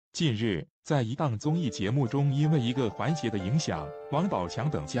近日，在一档综艺节目中因为一个环节的影响，王宝强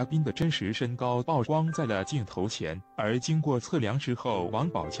等嘉宾的真实身高曝光在了镜头前，而经过测量之后，王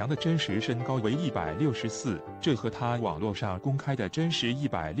宝强的真实身高为164，这和他网络上公开的真实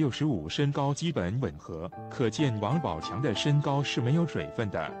165身高基本吻合，可见王宝强的身高是没有水分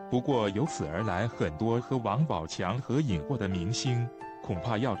的。不过由此而来，很多和王宝强合影过的明星，恐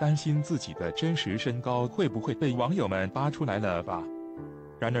怕要担心自己的真实身高会不会被网友们扒出来了吧。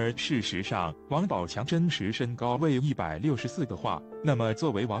然而事实上，王宝强真实身高为164的话，那么作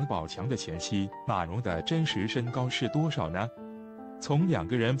为王宝强的前妻，马蓉的真实身高是多少呢？从两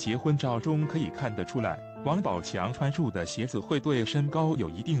个人结婚照中可以看得出来，王宝强穿著的鞋子会对身高有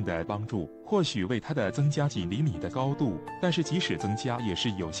一定的帮助，或许为他的增加几厘米的高度，但是即使增加也是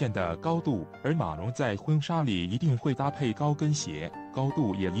有限的高度，而马蓉在婚纱里一定会搭配高跟鞋，高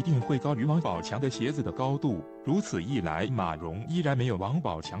度也一定会高于王宝强的鞋子的高度，如此一来马蓉依然没有王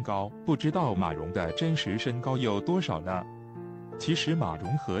宝强高，不知道马蓉的真实身高有多少呢？其实马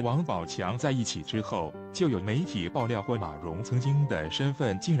蓉和王宝强在一起之后，就有媒体爆料过马蓉曾经的身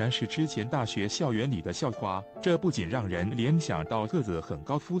份竟然是之前大学校园里的校花，这不仅让人联想到个子很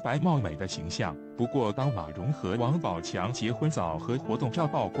高肤白貌美的形象。不过当马蓉和王宝强结婚早和活动照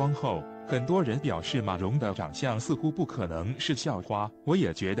曝光后，很多人表示马蓉的长相似乎不可能是校花，我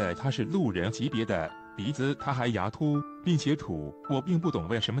也觉得她是路人级别的，鼻子塌还牙凸，并且土，我并不懂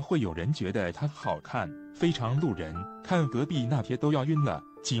为什么会有人觉得她好看，非常路人，看隔壁那贴都要晕了，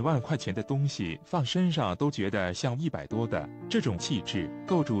几万块钱的东西放身上都觉得像100多的，这种气质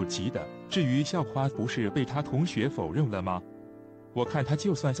够著急的。至于校花不是被他同学否认了吗？我看他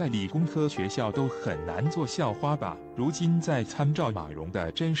就算在理工科学校都很难做校花吧。如今在参照马蓉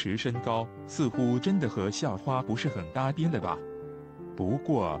的真实身高，似乎真的和校花不是很搭边了吧。不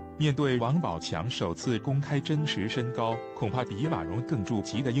过，面对王宝强首次公开真实身高，恐怕比马蓉更著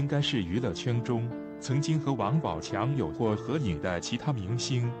急的应该是娱乐圈中曾经和王宝强有过合影的其他明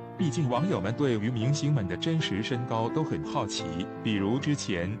星。毕竟网友们对于明星们的真实身高都很好奇，比如之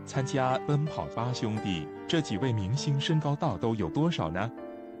前参加《奔跑吧兄弟》这几位明星身高都有多少呢？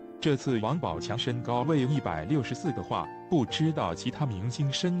这次王宝强身高为164的话，不知道其他明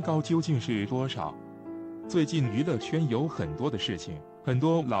星身高究竟是多少。最近娱乐圈有很多的事情，很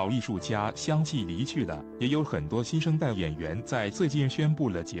多老艺术家相继离去了，也有很多新生代演员在最近宣布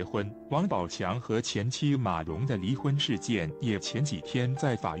了结婚。王宝强和前妻马蓉的离婚事件也前几天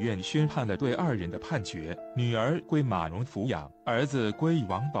在法院宣判了对二人的判决，女儿归马蓉抚养，儿子归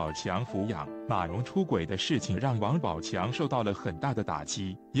王宝强抚养。马蓉出轨的事情让王宝强受到了很大的打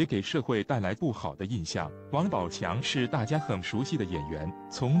击，也给社会带来不好的印象。王宝强是大家很熟悉的演员，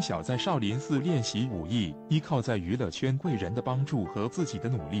从小在少林寺练习武艺，依靠在娱乐圈贵人的帮助和自己的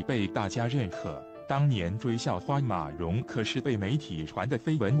努力被大家认可。当年追校花马蓉可是被媒体传的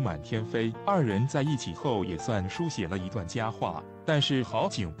绯闻满天飞，二人在一起后也算书写了一段佳话。但是好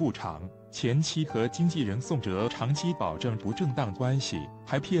景不长，前妻和经纪人宋哲长期保证不正当关系，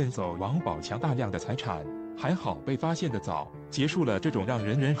还骗走王宝强大量的财产。还好被发现的早，结束了这种让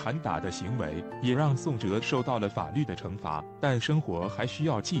人喊打的行为，也让宋哲受到了法律的惩罚。但生活还需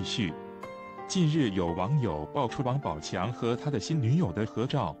要继续。近日有网友爆出王宝强和他的新女友的合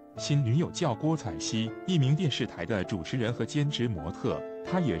照，新女友叫郭采曦，一名电视台的主持人和兼职模特。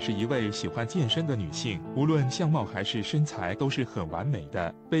她也是一位喜欢健身的女性，无论相貌还是身材都是很完美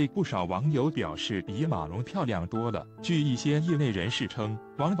的，被不少网友表示比马蓉漂亮多了。据一些业内人士称，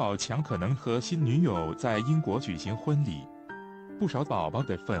王宝强可能和新女友在英国举行婚礼。不少宝宝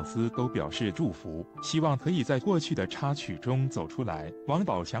的粉丝都表示祝福，希望可以在过去的插曲中走出来。王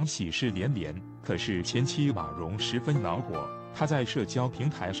宝强喜事连连，可是前妻马蓉十分恼火。他在社交平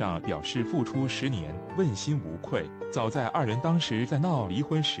台上表示付出10年，问心无愧。早在二人当时在闹离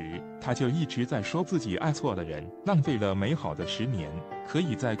婚时，他就一直在说自己爱错了人，浪费了美好的10年。可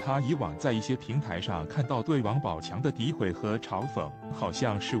以在他以往在一些平台上看到对王宝强的诋毁和嘲讽，好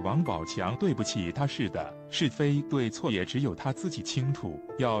像是王宝强对不起他似的，是非对错也只有他自己清楚。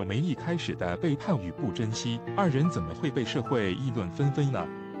要没一开始的背叛与不珍惜，二人怎么会被社会议论纷纷呢？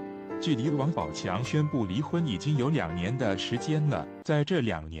距离王宝强宣布离婚已经有2年的时间了，在这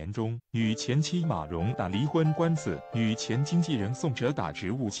2年中，与前妻马蓉打离婚官司，与前经纪人宋哲打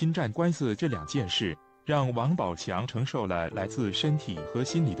职务侵占官司，这2件事让王宝强承受了来自身体和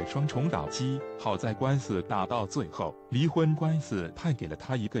心理的双重打击。好在官司打到最后，离婚官司判给了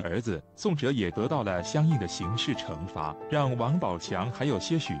他一个儿子，宋哲也得到了相应的刑事惩罚，让王宝强还有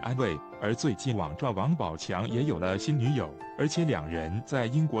些许安慰。而最近网传王宝强也有了新女友，而且2人在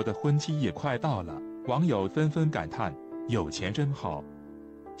英国的婚期也快到了，网友纷纷感叹有钱真好。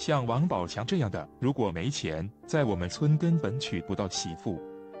像王宝强这样的，如果没钱，在我们村根本娶不到媳妇。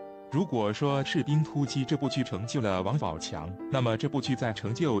如果说《士兵突击》这部剧成就了王宝强，那么这部剧在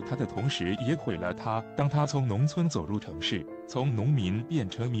成就他的同时也毁了他。当他从农村走入城市，从农民变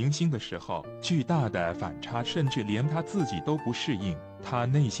成明星的时候，巨大的反差甚至连他自己都不适应。他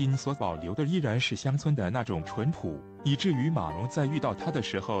内心所保留的依然是乡村的那种淳朴，以至于马蓉在遇到他的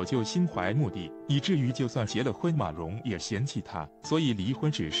时候就心怀目的，以至于就算结了婚，马蓉也嫌弃他。所以离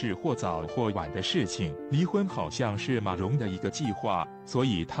婚只是或早或晚的事情，离婚好像是马蓉的一个计划，所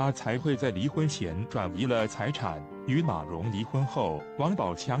以他才会在离婚前转移了财产。与马蓉离婚后，王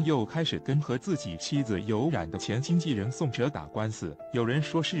宝强又开始跟和自己妻子有染的前经纪人宋哲打官司。有人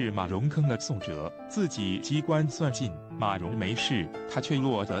说是马蓉坑了宋哲，自己机关算尽，马蓉没事，他却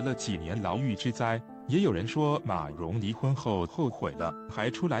落得了几年牢狱之灾。也有人说马蓉离婚后后悔了，还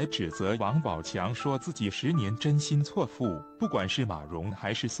出来指责王宝强，说自己10年真心错付。不管是马蓉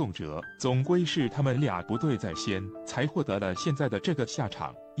还是宋哲，总归是他们俩不对在先，才获得了现在的这个下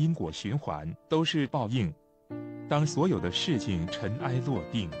场。因果循环，都是报应。当所有的事情尘埃落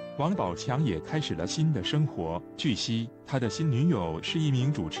定，王宝强也开始了新的生活。据悉，他的新女友是一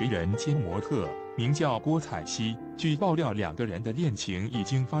名主持人兼模特，名叫郭采曦。据爆料，2个人的恋情已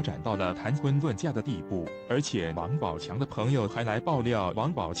经发展到了谈婚论嫁的地步，而且王宝强的朋友还来爆料，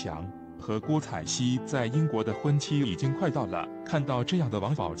王宝强和郭采曦在英国的婚期已经快到了。看到这样的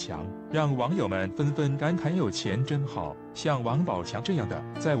王宝强，让网友们纷纷感慨有钱真好。像王宝强这样的，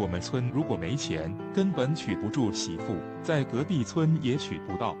在我们村如果没钱，根本娶不住媳妇，在隔壁村也娶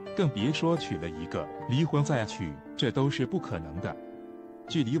不到，更别说娶了一个，离婚再娶，这都是不可能的。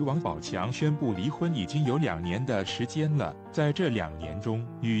距离王宝强宣布离婚已经有2年的时间了，在这2年中，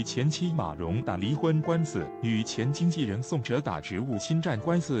与前妻马蓉打离婚官司，与前经纪人宋哲打职务侵占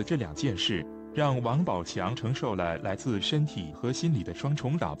官司，这2件事让王宝强承受了来自身体和心理的双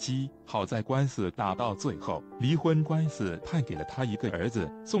重打击。好在官司打到最后，离婚官司判给了他一个儿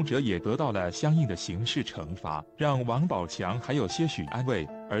子，宋哲也得到了相应的刑事惩罚，让王宝强还有些许安慰。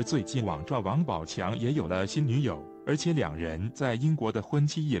而最近网传王宝强也有了新女友，而且2人在英国的婚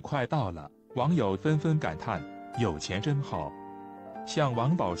期也快到了，网友纷纷感叹有钱真好。像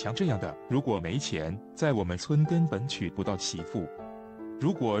王宝强这样的，如果没钱，在我们村根本娶不到媳妇。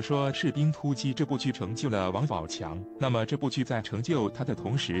如果说《士兵突击》这部剧成就了王宝强，那么这部剧在成就他的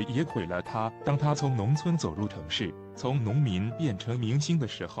同时也毁了他。当他从农村走入城市，从农民变成明星的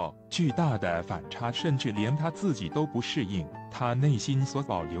时候，巨大的反差甚至连他自己都不适应。他内心所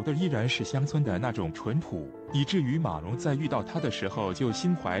保留的依然是乡村的那种淳朴，以至于马蓉在遇到他的时候就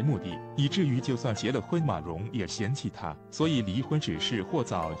心怀目的，以至于就算结了婚，马蓉也嫌弃他。所以离婚只是或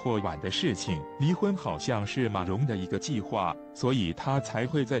早或晚的事情，离婚好像是马蓉的一个计划，所以他才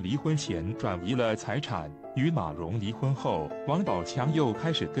会在离婚前转移了财产。与马蓉离婚后，王宝强又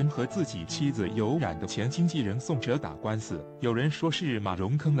开始跟和自己妻子有染的前经纪人宋哲打官司。有人说是马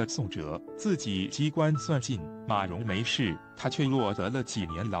蓉坑了宋哲，自己机关算尽，马蓉没事，他却落得了几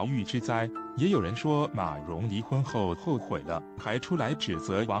年牢狱之灾。也有人说马蓉离婚后后悔了，还出来指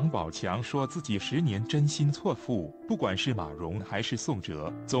责王宝强，说自己10年真心错付。不管是马蓉还是宋哲，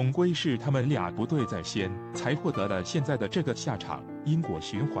总归是他们俩不对在先，才获得了现在的这个下场。因果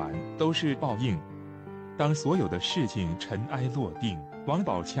循环，都是报应。当所有的事情尘埃落定，王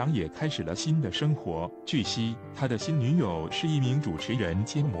宝强也开始了新的生活。据悉，他的新女友是一名主持人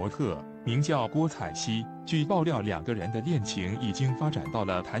兼模特，名叫郭采曦。据爆料，2个人的恋情已经发展到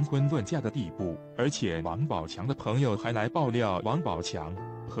了谈婚论嫁的地步，而且王宝强的朋友还来爆料，王宝强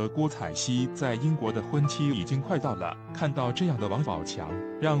和郭采曦在英国的婚期已经快到了。看到这样的王宝强，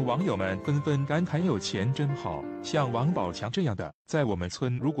让网友们纷纷感慨有钱真好。像王宝强这样的，在我们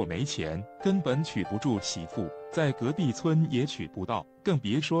村如果没钱，根本娶不住媳妇，在隔壁村也娶不到，更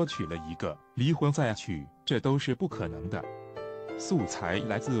别说娶了一个，离婚再娶，这都是不可能的。素材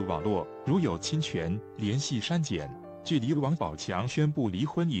来自网络，如有侵权，联系删减。距离王宝强宣布离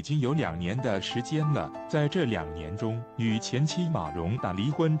婚已经有2年的时间了，在这2年中，与前妻马蓉打离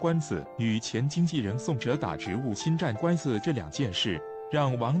婚官司，与前经纪人宋哲打职务侵占官司，这2件事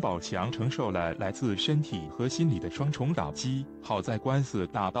让王宝强承受了来自身体和心理的双重打击。好在官司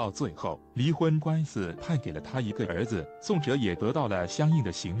打到最后，离婚官司判给了他一个儿子，宋哲也得到了相应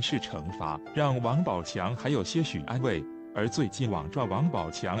的刑事惩罚，让王宝强还有些许安慰。而最近网传王宝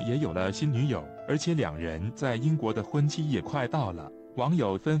强也有了新女友，而且2人在英国的婚期也快到了，网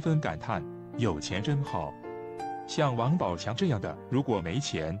友纷纷感叹有钱真好。像王宝强这样的，如果没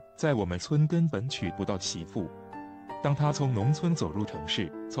钱，在我们村根本娶不到媳妇。当他从农村走入城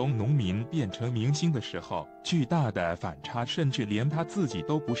市，从农民变成明星的时候，巨大的反差甚至连他自己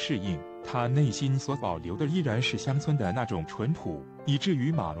都不适应。他内心所保留的依然是乡村的那种淳朴，以至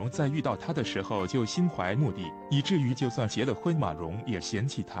于马蓉在遇到他的时候就心怀目的，以至于就算结了婚，马蓉也嫌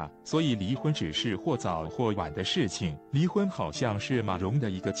弃他，所以离婚只是或早或晚的事情。离婚好像是马蓉的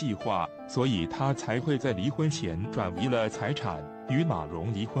一个计划，所以他才会在离婚前转移了财产。与马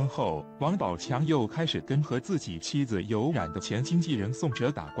蓉离婚后，王宝强又开始跟和自己妻子有染的前经纪人宋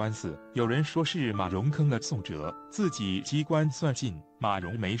哲打官司。有人说是马蓉坑了宋哲，自己机关算尽，马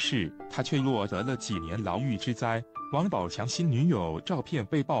蓉没事，他却落得了几年牢狱之灾。王宝强新女友照片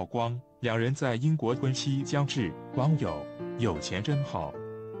被曝光，两人在英国婚期将至，网友有钱真好，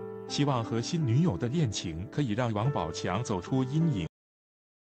希望和新女友的恋情可以让王宝强走出阴影。